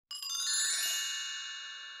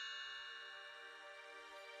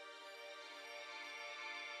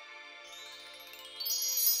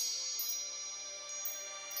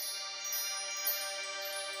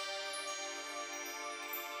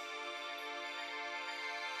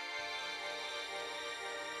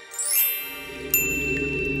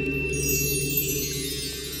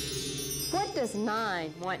does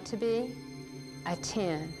 9 want to be? A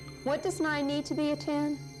 10. What does 9 need to be a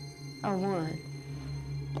 10? A 1.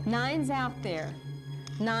 9's out there.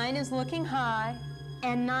 9 is looking high,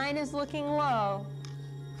 and 9 is looking low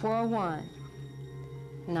for a 1.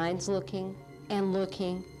 9's looking and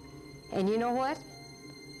looking, and you know what?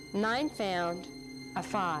 9 found a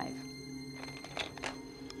 5.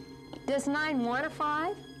 Does 9 want a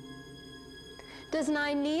 5? Does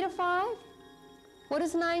 9 need a 5? What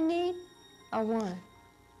does 9 need? A 1.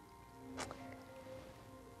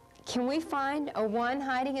 Can we find a 1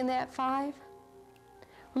 hiding in that 5?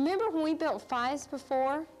 Remember when we built 5s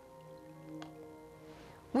before?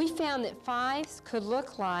 We found that 5s could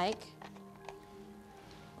look like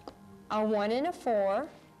a 1 and a 4,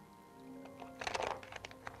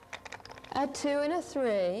 a 2 and a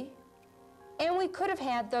 3, and we could have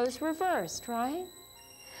had those reversed, right?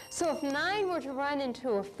 So if 9 were to run into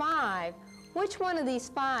a 5, which one of these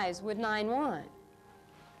 5s would 9 want?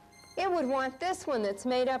 It would want this one that's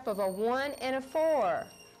made up of a 1 and a 4,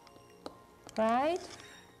 right?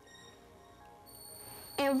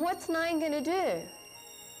 And what's 9 going to do?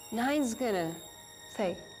 9's going to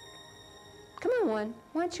say, come on, 1,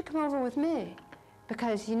 why don't you come over with me?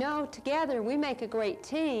 Because, you know, together we make a great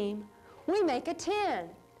team. We make a 10.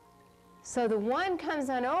 So the 1 comes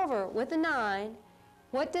on over with a 9.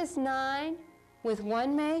 What does 9 with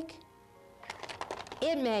 1 make?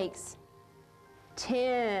 It makes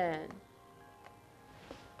 10.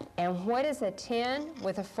 And what is a 10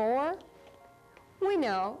 with a 4? We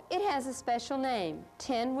know it has a special name.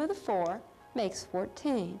 10 with a 4 makes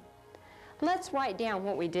 14. Let's write down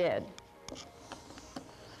what we did.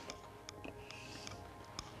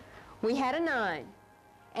 We had a 9,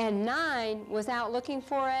 and 9 was out looking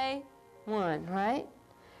for a 1, right?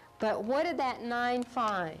 But what did that 9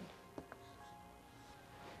 find?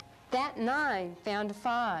 That 9 found a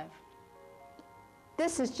 5.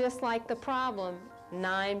 This is just like the problem,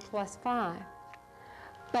 9 plus 5.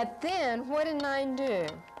 But then, what did 9 do?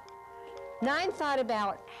 9 thought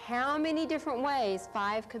about how many different ways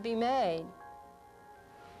 5 could be made.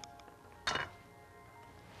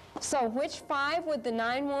 So which 5 would the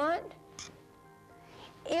 9 want?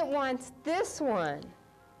 It wants this one,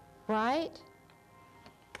 right?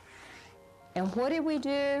 And what did we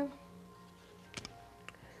do?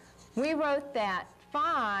 We wrote that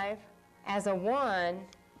 5 as a 1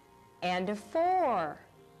 and a 4.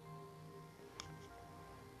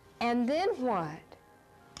 And then what?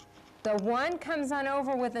 The 1 comes on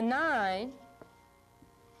over with a 9,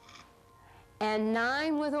 and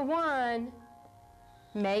 9 with a 1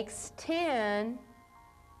 makes 10,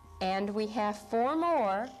 and we have 4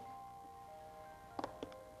 more.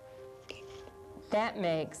 That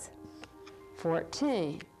makes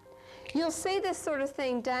 14. You'll see this sort of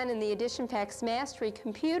thing done in the Addition Facts Mastery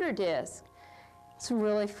computer disk. It's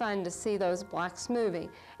really fun to see those blocks moving.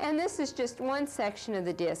 And this is just one section of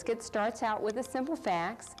the disk. It starts out with the simple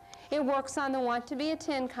facts. It works on the want to be a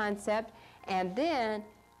 10 concept, and then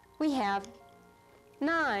we have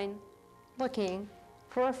 9 looking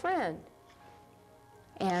for a friend.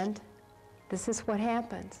 And this is what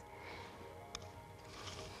happens.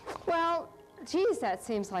 Well, geez, that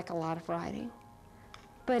seems like a lot of writing.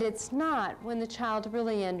 But it's not when the child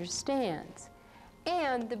really understands.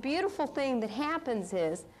 And the beautiful thing that happens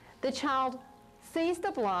is the child sees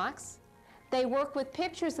the blocks, they work with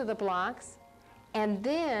pictures of the blocks, and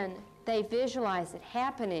then they visualize it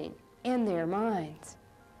happening in their minds.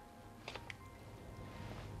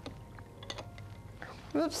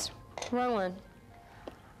 Oops, wrong one.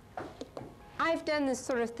 I've done this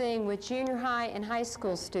sort of thing with junior high and high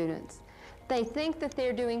school students. They think that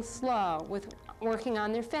they're doing slow with working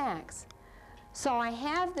on their facts. So I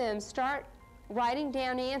have them start writing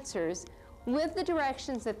down answers with the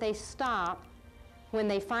directions that they stop when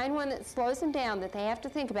they find one that slows them down, that they have to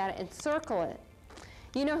think about it, and circle it.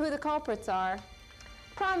 You know who the culprits are.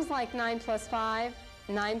 Problems like 9 plus 5,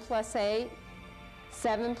 9 plus 8,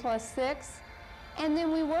 7 plus 6. And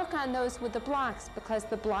then we work on those with the blocks because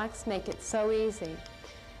the blocks make it so easy.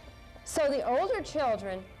 So the older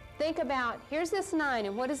children think about, here's this 9,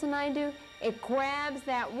 and what does the 9 do? It grabs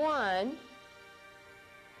that 1.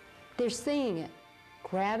 They're seeing it,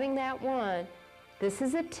 grabbing that 1. This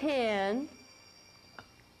is a 10.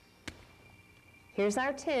 Here's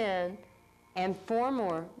our 10, and 4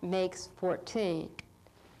 more makes 14.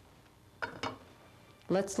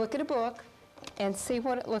 Let's look at a book and see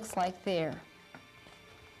what it looks like there.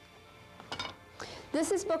 This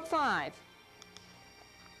is book 5.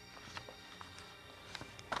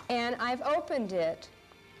 And I've opened it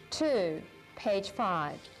to page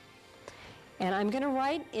 5. And I'm going to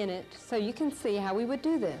write in it so you can see how we would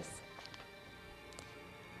do this.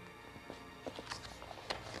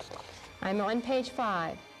 I'm on page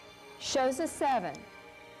 5, shows a 7.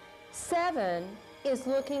 7 is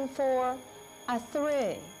looking for a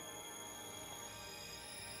 3.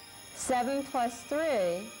 7 plus 3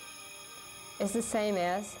 is the same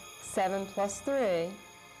as 7 plus 3.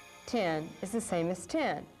 10 is the same as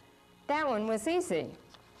 10. That one was easy.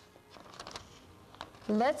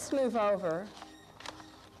 Let's move over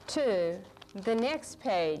to the next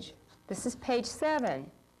page. This is page 7.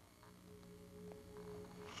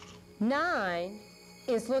 9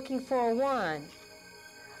 is looking for a 1.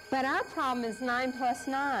 But our problem is 9 plus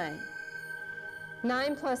 9.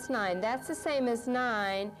 9 plus 9, that's the same as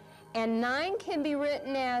 9. And 9 can be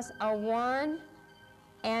written as a 1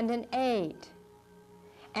 and an 8.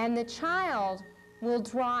 And the child will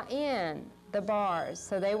draw in the bars.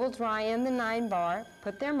 So they will draw in the 9 bar,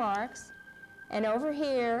 put their marks, and over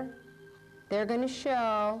here they're going to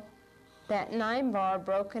show that 9 bar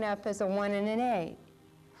broken up as a 1 and an 8.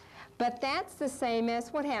 But that's the same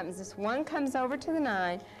as what happens. This 1 comes over to the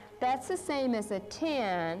 9. That's the same as a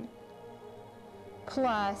 10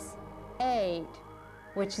 plus 8,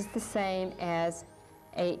 which is the same as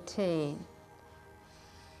 18.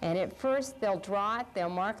 And at first they'll draw it, they'll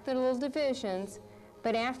mark their little divisions,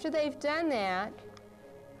 but after they've done that,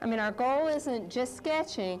 I mean, our goal isn't just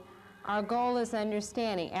sketching, our goal is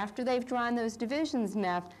understanding. After they've drawn those divisions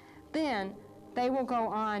enough, then they will go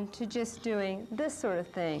on to just doing this sort of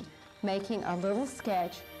thing, making a little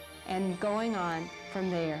sketch and going on from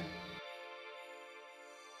there.